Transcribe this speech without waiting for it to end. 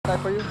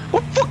stack for you.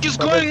 What the fuck is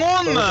going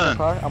on, man?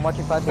 I'm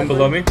watching 5 stack. One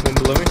below me. One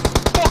below me.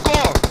 Fuck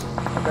off!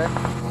 Okay.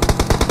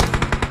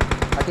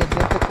 I can see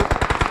him 6.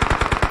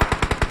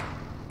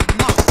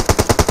 No.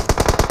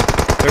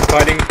 They're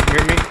fighting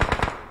near me.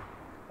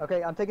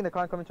 Okay, I'm taking the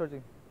car and coming towards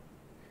you.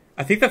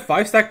 I think the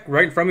 5 stack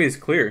right in front of me is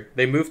clear.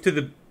 They moved to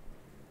the.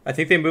 I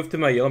think they moved to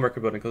my yellow marker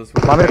building. Cause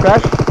Want me to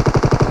crash?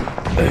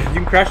 you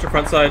can crash the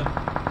front side.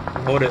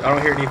 Hold it. I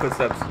don't hear any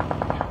footsteps.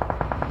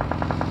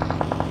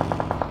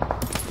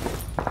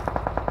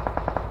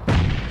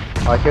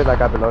 Oh, I hear that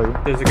guy below you.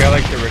 There's a guy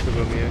like the Rick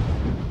above me.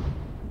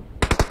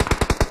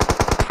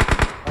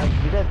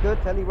 You guys good?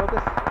 Telli,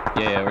 Robus?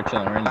 Yeah, we're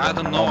chilling. We're in I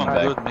don't know,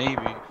 I'm good,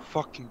 maybe.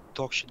 Fucking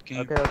dog shit game.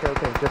 Okay.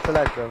 Just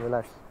relax, bro.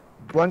 Relax.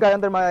 One guy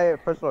under my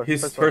first floor.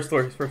 He's first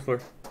floor. He's first floor.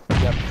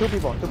 Yeah, two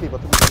people.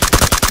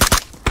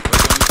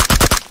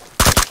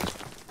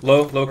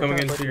 Low coming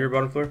into your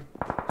bottom floor.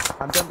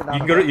 I'm jumping down. You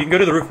can go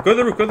to the roof. Go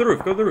to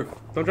the roof.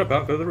 Don't jump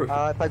out. Go to the roof.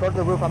 If I go to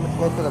the roof, I'm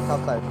exposed to the top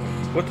side.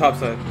 What top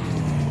side?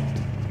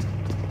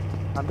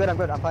 I'm good.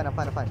 I'm fine.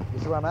 You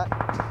see where I'm at?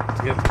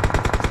 Yep.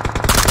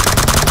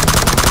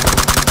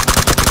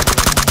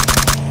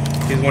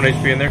 He's 1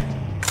 HP in there.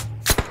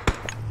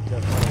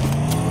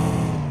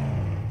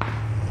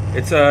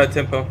 It's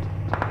tempo.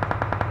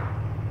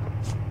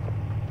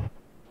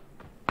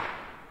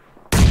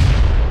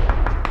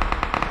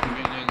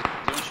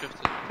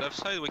 Left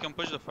side, we can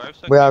push the 5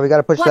 side. Yeah, we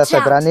gotta push that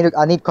side, but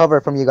I need cover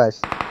from you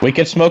guys. We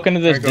could smoke into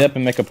this dip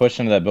and make a push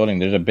into that building.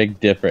 There's a big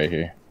dip right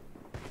here.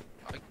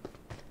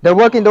 They're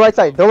working the right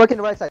side. Alright,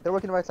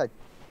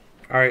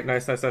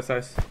 nice.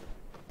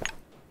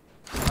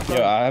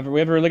 Yo, we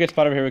have a really good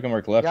spot over here. We can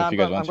work left if you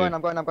guys want to. I'm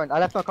going. I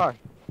left my car.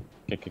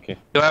 Okay.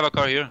 Do I have a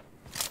car here?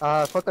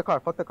 Fuck the car,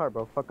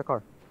 bro. Fuck the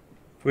car.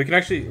 We can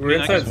actually.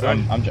 We're inside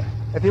zone.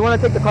 If you want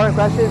to take the car and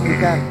crash it, you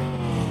can.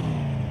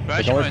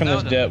 We can work from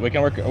this dip. We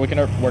can work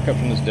up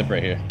from this dip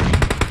right here.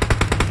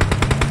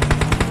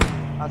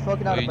 I'm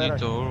smoking out a better.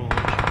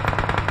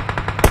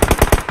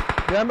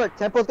 Remember,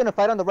 Tempo's gonna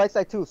fight on the right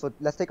side too, so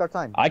let's take our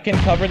time. I can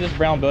cover this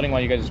brown building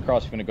while you guys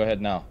cross. If you wanna go ahead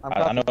now.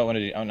 I know what to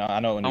do.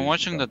 I'm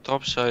watching the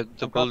top side,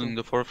 the building,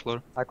 the 4th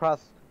floor. I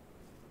cross.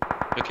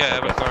 Okay, I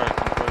have a car. I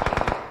can cross.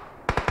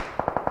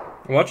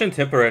 I'm watching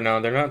Tempo right now.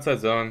 They're not inside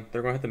zone.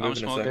 They're gonna have to move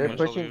in a second.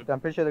 I'm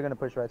pretty sure they're gonna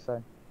push right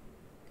side.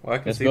 Well, I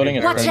can this see building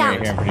is friendly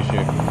right here. I'm pretty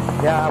sure.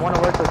 Yeah, I want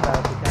to work with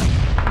that if we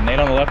can. Nade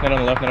on the left.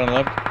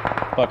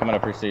 Fuck, I'm out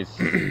of pre-seats.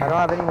 I don't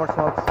have any more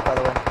smokes, by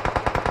the way.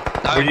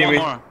 I have one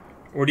more.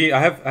 Where do you? I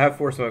have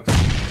 4 smokes.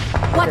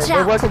 Watch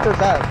out! We're working towards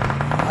that.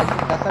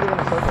 That's not even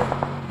a circle.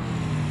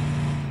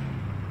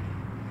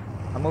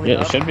 I'm moving up.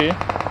 Yeah, it should be.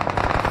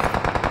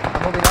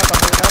 I'm moving up.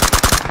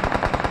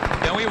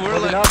 Yeah, we were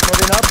moving up.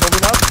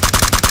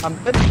 I'm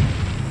good.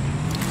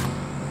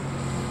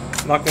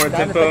 Knock more Guy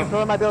Tempo. in the second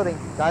floor of my building.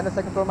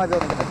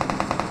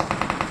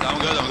 I'm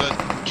good.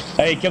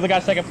 Hey, kill the guy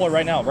second floor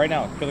right now.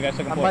 Kill the guy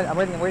second floor. I'm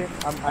waiting.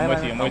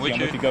 I'm with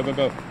you. Go.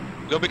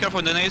 Go, be careful,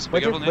 the nades.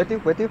 With you.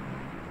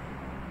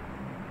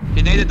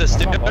 He naded the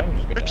step.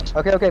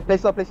 Okay. Play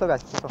slow,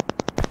 guys.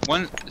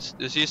 One is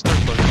he third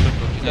floor. He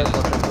naded.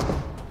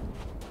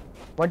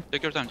 One.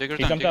 Take your time. He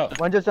jumped out.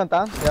 One just jumped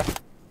down. Yeah.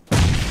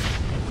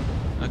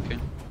 Okay.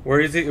 Where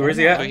is he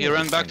at? So he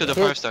ran back to the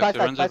 5 stack.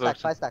 5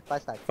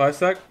 stack. 5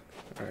 stack?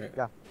 Alright.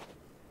 Yeah.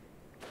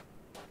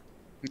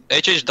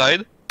 HH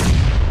died?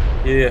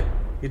 Yeah.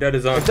 He died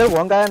his own. Is there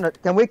one guy on the...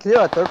 Can we clear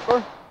a 3rd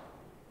floor?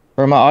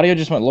 Bro, my audio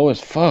just went low as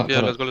fuck.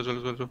 Yeah, let's go.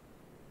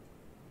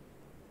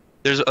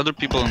 There's other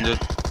people on there.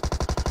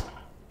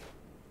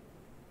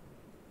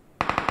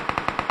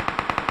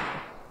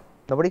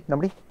 Nobody?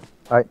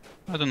 Alright.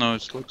 I don't know,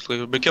 it looks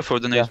like... Be careful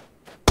with the nade.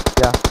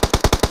 Yeah.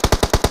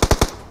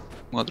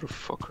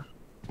 Motherfucker.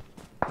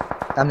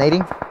 I'm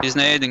nading. He's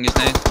nading.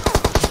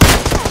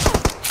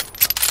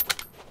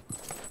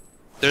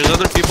 There's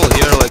other people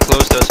here, like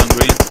close to us on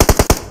green.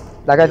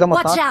 That guy's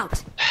almost Watch knocked.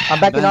 out! I'm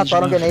backing off so I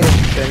don't get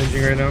naded.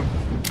 Bandaging right now.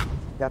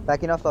 Yeah,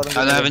 backing off so I don't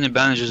get I don't have any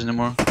bandages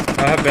anymore.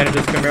 I have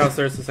bandages. Come here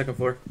downstairs to the 2nd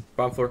floor.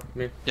 Bottom floor.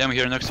 Me. Yeah, I'm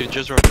here next to you.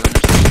 Just right.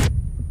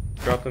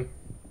 Drop them.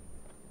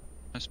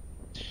 Nice.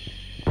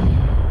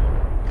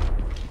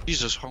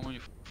 Jesus, how many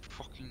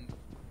fucking...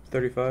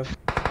 35.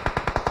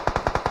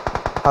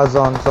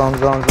 Zone.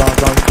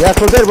 Yes,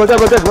 we're good.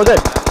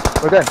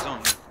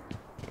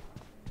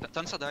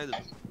 Tansa died.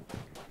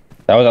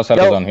 That was outside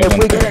the zone. If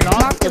we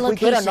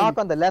get a knock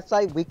on the left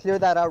side, we clear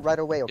that out right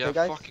away, okay,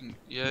 guys?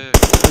 Yeah. We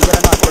get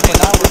a knock. But for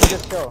now, we can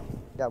just chill.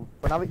 Yeah,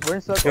 for now, we're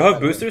in circle. You have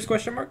boosters?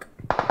 Question mark?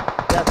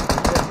 Yes.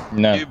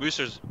 No. Two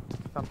boosters.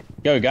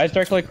 Yo, guys,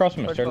 directly across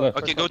from us. Start left.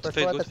 Okay, go to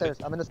Fade.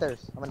 I'm in the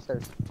stairs.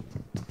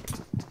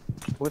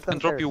 Boost on Can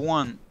drop you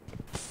one.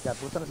 Yeah,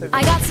 boost on the stairs.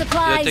 I got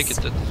supplies. Yeah,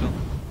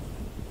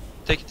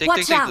 take it. Take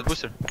the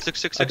booster.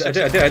 6. I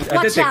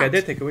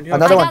did take it.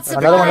 Another one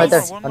right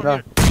there.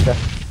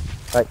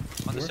 Right.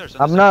 On the stairs.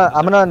 I'm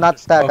gonna not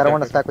stack. Okay, I don't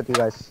want to stack with you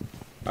guys.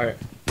 Alright.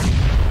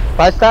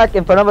 5 stack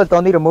in front of us.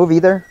 Don't need to move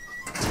either.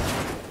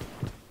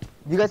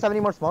 You guys have any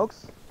more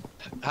smokes?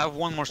 I have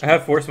one more I smoke.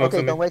 have 4 smokes Okay,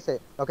 on me. don't waste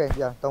it. Okay,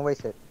 yeah, don't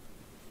waste it.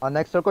 On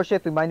next circle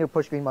shift, we might need to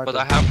push green marker.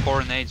 But I have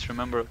 4 nades,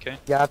 remember, okay?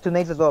 Yeah, I have 2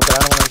 nades as well,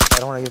 but I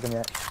don't wanna use them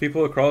yet.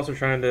 People across are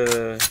trying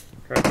to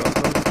cross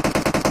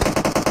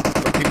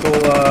them. Or people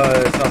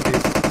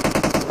southeast.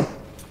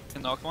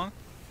 Can knock one?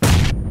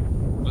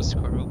 What's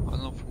Carl? I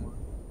don't know from where.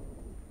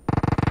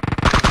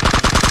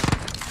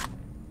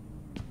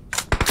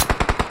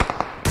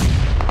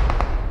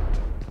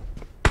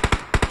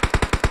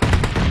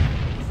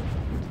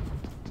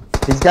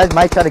 These guys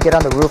might try to get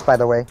on the roof, by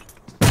the way.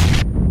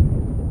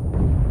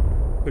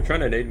 They're trying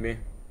to nade me.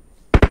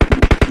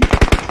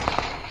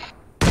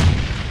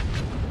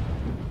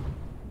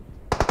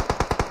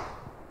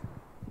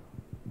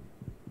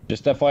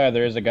 Just FYI,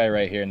 there is a guy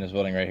right here in this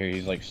building right here.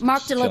 He's like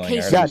Marked the chilling.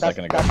 location. Yeah, that's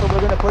what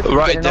we're gonna push.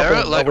 Right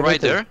there? Like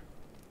right there?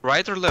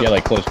 Right or left? Yeah,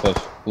 like close.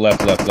 Left,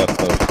 close.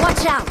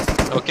 Watch out!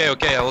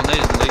 Okay, I will nade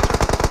it later.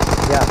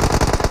 Yeah.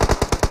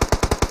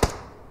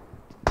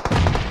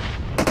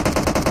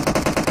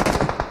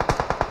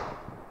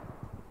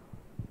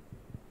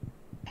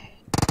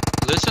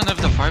 Listen, if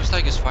the 5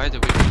 stack is fighting,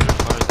 we can push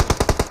farther.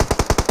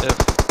 If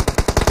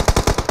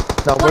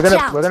No, Watch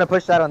out. we're gonna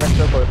push that on next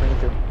circle if we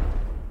need to.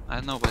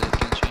 I know, but it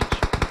can change.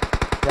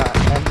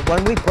 Yeah, and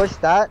when we push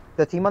that,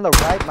 the team on the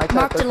right might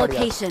try Marked to a third party out.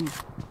 location.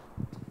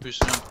 Push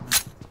jump.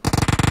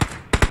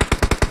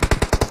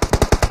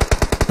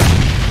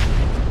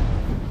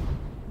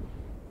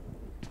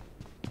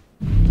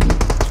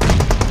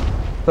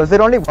 So is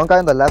it only one guy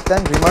on the left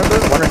then? Green marker?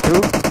 1 or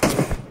 2?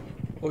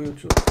 Oh, you're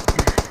chill.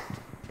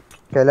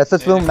 Okay, let's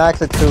assume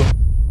max at 2.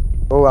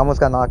 Oh, I almost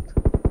got knocked.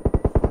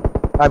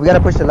 Alright, we gotta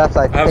push the left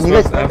side. I have Can you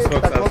guys smokes, I have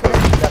smoke it? smokes, Start I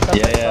have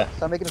smoking it? Yeah.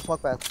 Start making a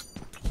smoke pass.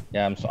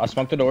 Yeah, I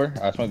smoked the door.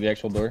 I smoked the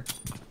actual door.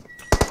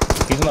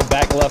 He's on the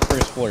back left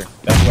first floor.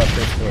 Back left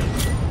first floor.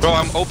 Bro,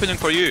 I'm opening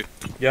for you.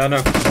 Yeah, I know.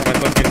 My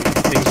fucking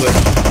team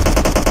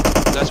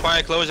glitch. That's why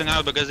I'm closing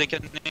out, because they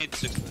can nade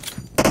 6.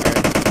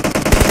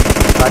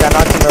 I got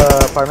knocked in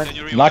the apartment. Can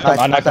you rewind? Knocked him. I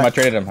Nice, knocked him. I nice.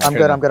 traded him. I'm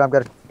good.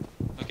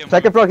 Okay,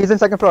 Second floor, he's in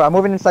second floor. I'm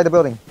moving inside the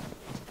building.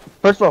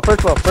 First floor on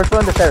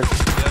the stairs.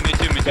 Yeah, me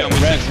too. I'm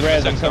with Res, 6.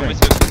 res, I'm I'm covering.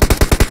 with 6.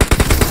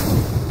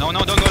 No,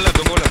 don't go left.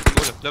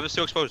 Left is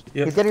still exposed.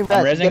 Yep. He's getting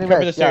I'm res. rezzing,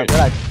 cover the stairs.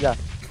 Yeah.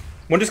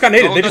 One just got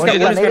naded. Oh, They just okay,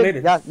 got, one just got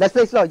naded. Yeah, let's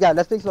play slow. Yeah,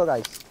 let's play slow,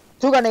 guys.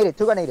 2 got naded.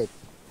 Is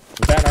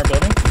that in our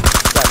building?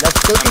 Yeah, let's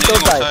stay I'm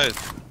those nading guys. outside.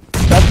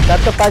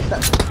 That's the 5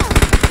 step.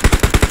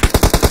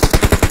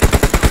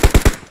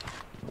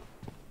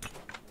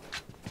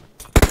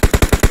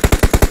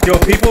 Yo,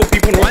 people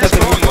north One is have to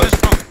strong, move. one is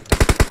strong.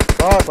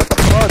 Fuck, what the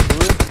fuck,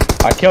 dude?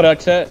 I killed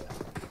Exit.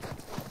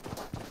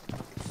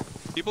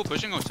 People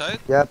pushing outside?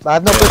 Yeah, I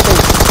have no first aid.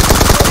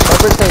 No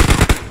first aid.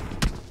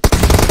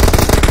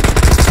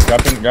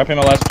 Drop him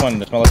my last one.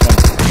 That's my last one.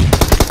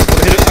 I'm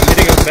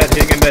hitting him in bed.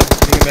 Nading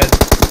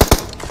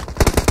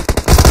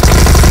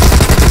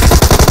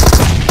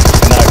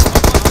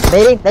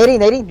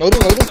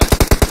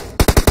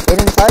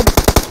inside.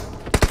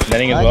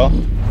 Netting as Nice. well.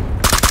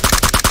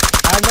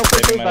 I have no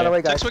first Saving aid, by the my-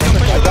 way, guys. Six, we can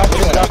push the left, we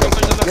can Drop push the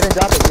left. it. Get in,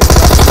 drop it.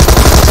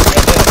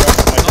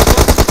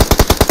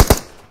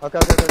 Okay.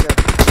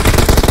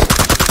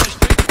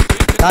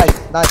 Nice.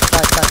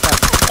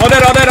 All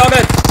dead.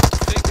 Okay.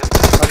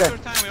 Take your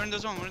time, we're in the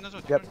zone.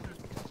 Yep.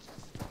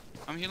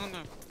 I'm healing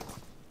up.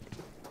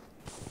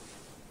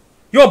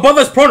 Yo, above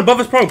us prone.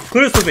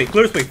 Clear this with me.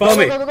 Follow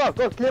me. Go.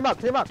 Clear him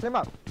out.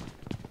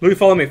 Louis,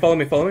 follow me.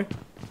 Following.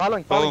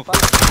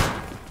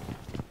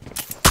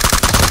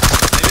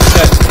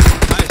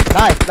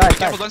 Nice. Be Nice.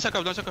 careful, don't suck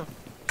up.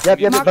 Yep.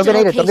 Mark Don't the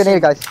get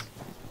naded, guys.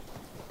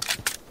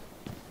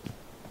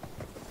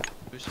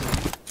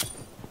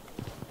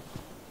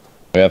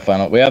 We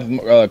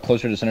have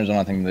closer to center zone,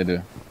 I think they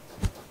do.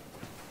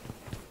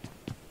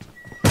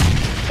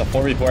 A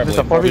 4v4, I believe. Just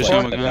a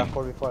 4v4? Yeah. Yeah,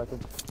 4v4, I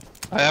think.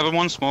 I have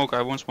one smoke.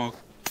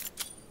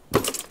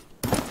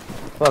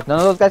 Look, none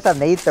of those guys have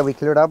nades that we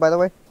cleared out, by the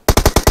way.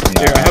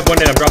 No. Here, I have one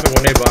nade. I'm dropping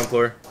one nade bottom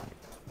floor.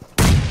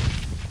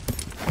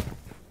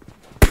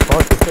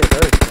 Fuck, this shit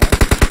hurts,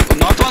 man.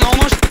 Knocked one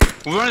almost.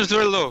 One is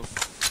very low.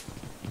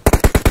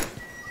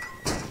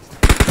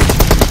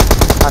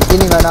 I'm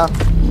healing right now.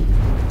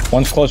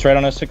 One's close right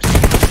on us, 6.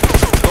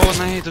 Oh,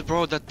 nade,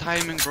 bro. That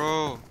timing,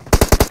 bro.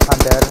 I'm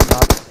dead. I'm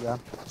knocked. Yeah.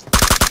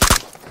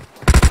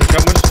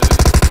 Got one.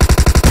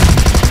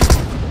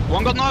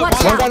 One got knocked.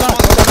 Watch One out. got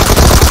knocked.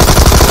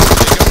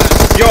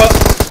 Yo,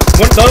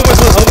 the other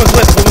one's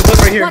lit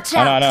right here. Watch Oh,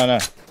 out! no.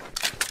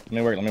 Let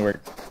me work.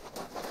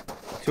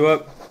 2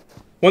 up.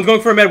 One's going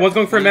for a med behind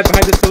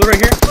this pillar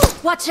right here.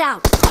 Watch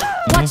out!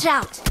 Watch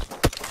out!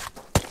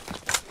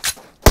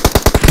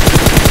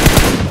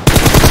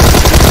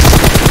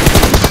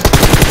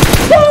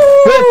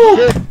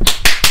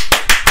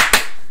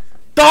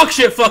 Dog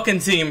shit fucking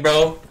team,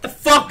 bro. Get the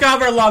fuck out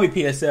of our lobby,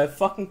 PSF.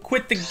 Fucking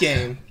quit the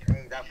game.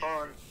 That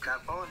phone,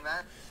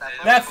 man.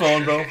 That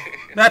phone, bro.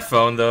 That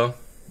phone, though.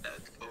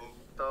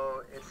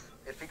 So,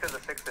 it's because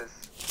of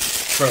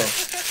Sixless.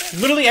 Bro.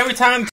 Literally every time